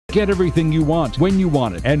Get everything you want, when you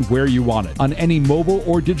want it, and where you want it, on any mobile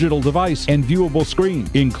or digital device and viewable screen,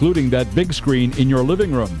 including that big screen in your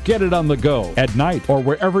living room. Get it on the go, at night, or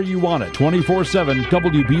wherever you want it. 24/7,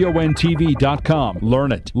 WBONTV.com.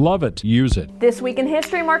 Learn it, love it, use it. This week in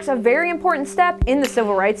history marks a very important step in the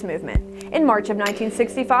civil rights movement. In March of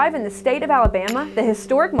 1965, in the state of Alabama, the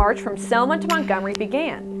historic march from Selma to Montgomery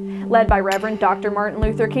began. Led by Reverend Dr. Martin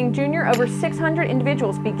Luther King Jr., over 600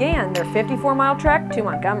 individuals began their 54-mile trek to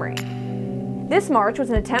Montgomery. This march was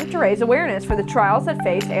an attempt to raise awareness for the trials that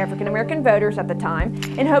faced African American voters at the time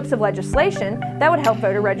in hopes of legislation that would help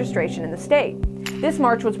voter registration in the state. This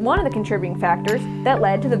march was one of the contributing factors that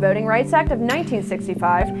led to the Voting Rights Act of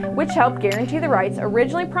 1965, which helped guarantee the rights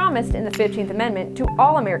originally promised in the 15th Amendment to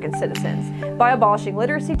all American citizens by abolishing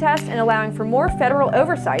literacy tests and allowing for more federal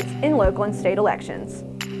oversights in local and state elections.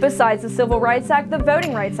 Besides the Civil Rights Act, the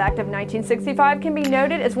Voting Rights Act of 1965 can be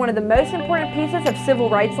noted as one of the most important pieces of civil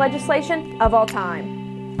rights legislation of all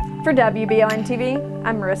time. For WBON TV,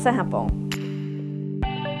 I'm Marissa Hempel.